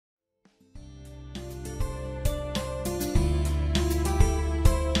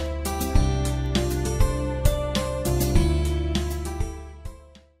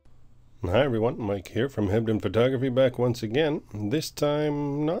Hi everyone, Mike here from Hebdon Photography, back once again. This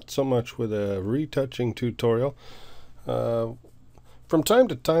time not so much with a retouching tutorial. From time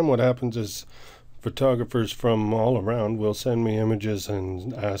to time what happens is photographers from all around will send me images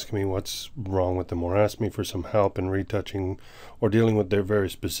and ask me what's wrong with them, or ask me for some help in retouching or dealing with their very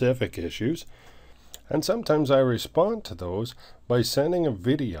specific issues. And sometimes I respond to those by sending a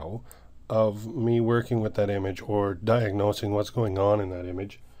video of me working with that image or diagnosing what's going on in that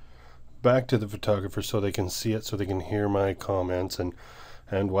image back to the photographer so they can see it, so they can hear my comments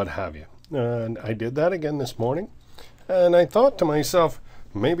and what have you. And I did that again this morning, and I thought to myself,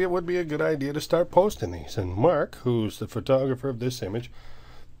 maybe it would be a good idea to start posting these. And Mark, who's the photographer of this image,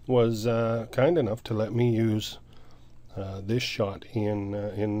 was kind enough to let me use this shot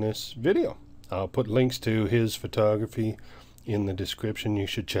in this video. I'll put links to his photography in the description. You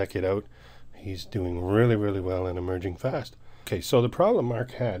should check it out. He's doing really well and emerging fast. Okay, so the problem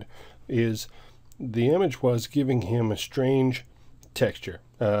Mark had is the image was giving him a strange texture,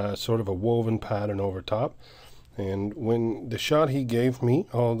 sort of a woven pattern over top. And when the shot he gave me,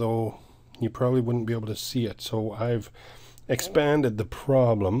 although you probably wouldn't be able to see it, so I've expanded the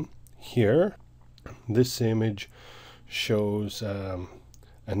problem here. This image shows an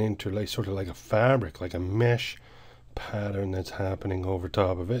interlay, sort of like a fabric, like a mesh pattern that's happening over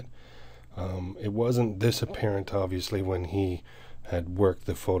top of it. It wasn't this apparent obviously when he had worked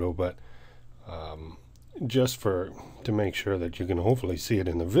the photo, but just to make sure that you can hopefully see it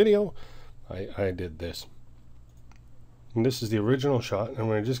in the video, I did this. And this is the original shot, and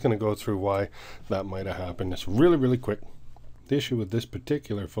we're just going to go through why that might have happened. It's really quick. The issue with this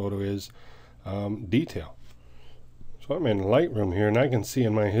particular photo is detail. So I'm in Lightroom here, and I can see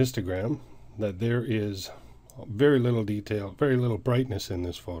in my histogram that there is very little detail, very little brightness in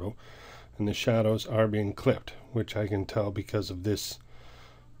this photo, and the shadows are being clipped, which I can tell because of this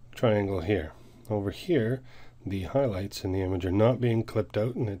triangle here. Over here, the highlights in the image are not being clipped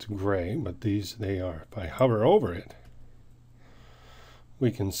out, and it's gray, but these, they are. If I hover over it,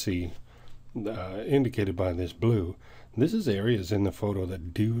 we can see, indicated by this blue, this is areas in the photo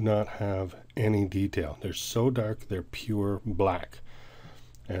that do not have any detail. They're so dark, they're pure black.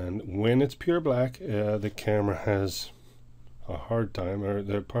 And when it's pure black, the camera has a hard time,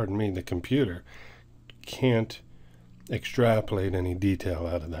 or pardon me, the computer can't extrapolate any detail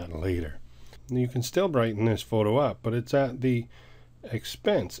out of that later. You can still brighten this photo up, but it's at the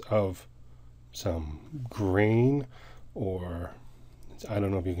expense of some grain, or I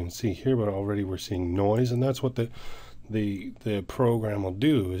don't know if you can see here, but already we're seeing noise, and that's what the program will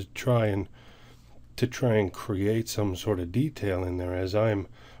do, is try and create some sort of detail in there. As I'm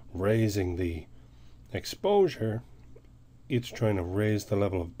raising the exposure, it's trying to raise the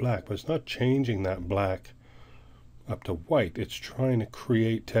level of black, but it's not changing that black up to white. It's trying to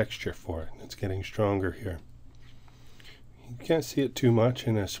create texture for it. It's getting stronger here. You can't see it too much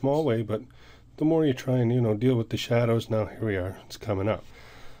in a small way, but the more you try and deal with the shadows, now here we are, it's coming up.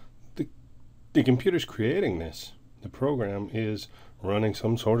 The computer's creating this. The program is running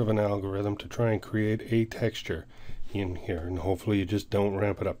some sort of an algorithm to try and create a texture in here, and hopefully you just don't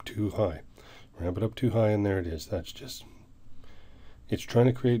ramp it up too high. Ramp it up too high, and there it is. That's just, it's trying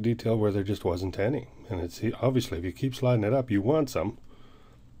to create detail where there just wasn't any. And it's obviously, if you keep sliding it up, you want some,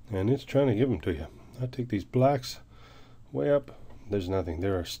 and it's trying to give them to you. I take these blacks way up, there's nothing.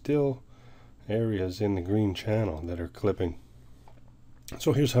 There are still areas in the green channel that are clipping.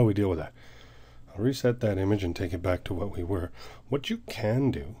 So here's how we deal with that. I'll reset that image and take it back to what we were. What you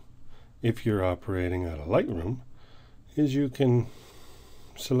can do if you're operating out of Lightroom is you can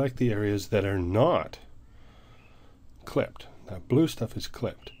select the areas that are not clipped. That blue stuff is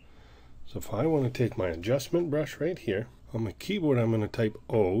clipped. So if I want to take my adjustment brush right here, on my keyboard I'm going to type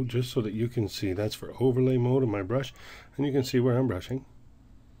O, just so that you can see that's for overlay mode of my brush, and you can see where I'm brushing.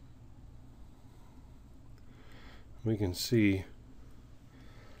 We can see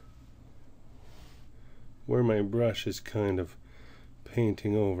where my brush is kind of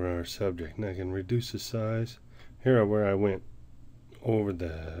painting over our subject, and I can reduce the size. Here are where I went over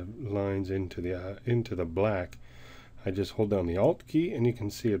the lines into the black. I just hold down the Alt key, and you can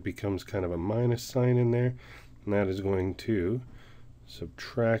see it becomes kind of a minus sign in there, and that is going to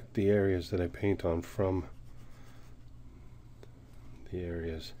subtract the areas that I paint on from the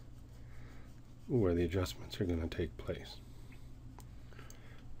areas where the adjustments are going to take place.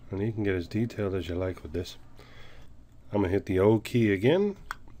 And you can get as detailed as you like with this. I'm going to hit the O key again,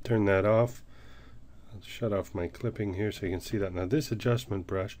 turn that off. I'll shut off my clipping here so you can see that. Now this adjustment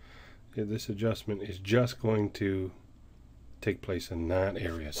brush, this adjustment is just going to take place in that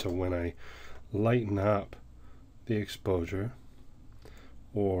area. So when I lighten up the exposure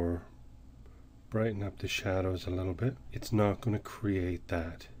or brighten up the shadows a little bit. It's not going to create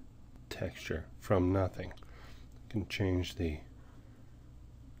that texture from nothing. I can change the, here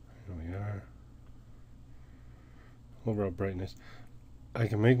we are, overall brightness. I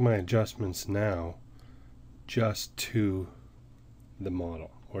can make my adjustments now just to the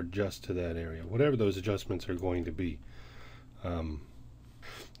model or just to that area, whatever those adjustments are going to be.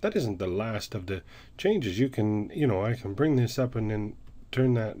 That isn't the last of the changes. You can, I can bring this up and then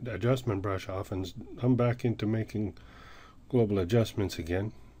turn that adjustment brush off, and I'm back into making global adjustments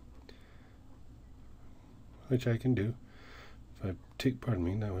again, which I can do. If I take, pardon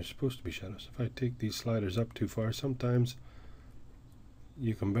me, that was supposed to be shadows. If I take these sliders up too far, sometimes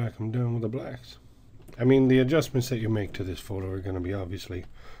you can back them down with the blacks. I mean, the adjustments that you make to this photo are going to be obviously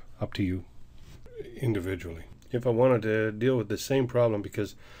up to you individually. If I wanted to deal with the same problem,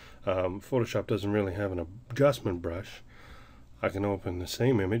 because Photoshop doesn't really have an adjustment brush, I can open the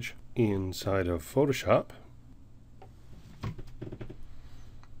same image inside of Photoshop.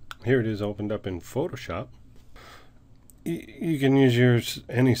 Here it is opened up in Photoshop. You can use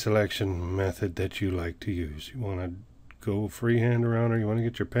any selection method that you like to use. You want to go freehand around, or you want to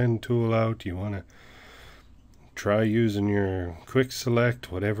get your pen tool out, you want to try using your quick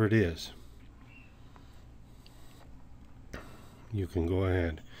select, whatever it is. You can go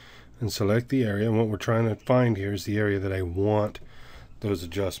ahead and select the area, and what we're trying to find here is the area that I want those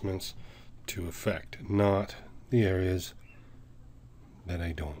adjustments to affect, not the areas that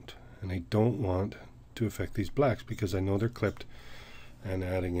I don't. And I don't want to affect these blacks because I know they're clipped, and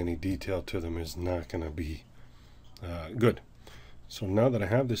adding any detail to them is not going to be good. So now that I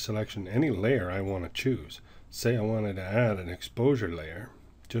have this selection, any layer I want to choose, say I wanted to add an exposure layer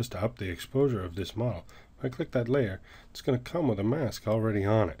just to up the exposure of this model, if I click that layer, it's going to come with a mask already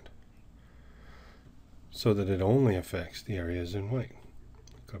on it, so that it only affects the areas in white.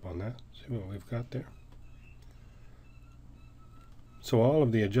 Click on that, see what we've got there. So all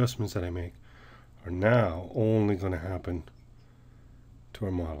of the adjustments that I make are now only going to happen to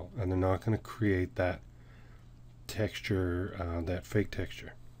our model, and they're not going to create that texture, that fake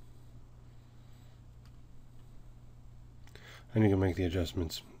texture. And you can make the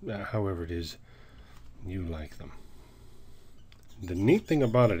adjustments however it is you like them. The neat thing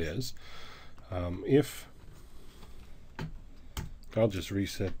about it is, if I'll just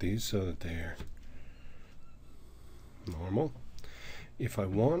reset these so that they're normal. If I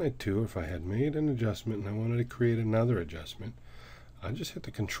wanted to, if I had made an adjustment and I wanted to create another adjustment, I just hit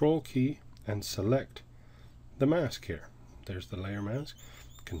the Control key and select the mask here. There's the layer mask.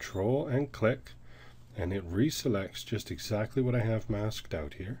 Control and click, and it reselects just exactly what I have masked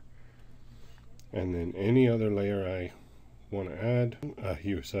out here. And then any other layer I want to add, a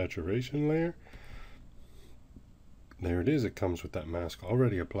hue saturation layer, there it is. It comes with that mask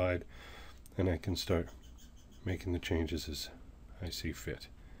already applied, and I can start making the changes as I see fit.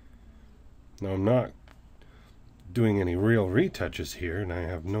 Now I'm not doing any real retouches here, and I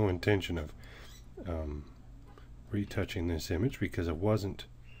have no intention of retouching this image because it wasn't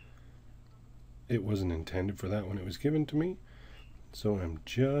intended for that when it was given to me. So I'm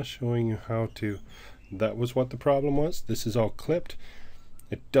just showing you how to, that was what the problem was. This is all clipped.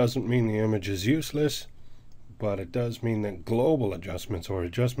 It doesn't mean the image is useless, but it does mean that global adjustments or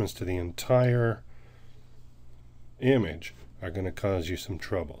adjustments to the entire image are going to cause you some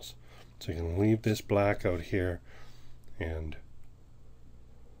troubles. So you can leave this black out here and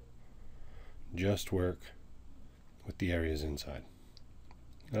just work with the areas inside.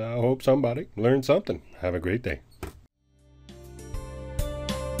 I hope somebody learned something. Have a great day.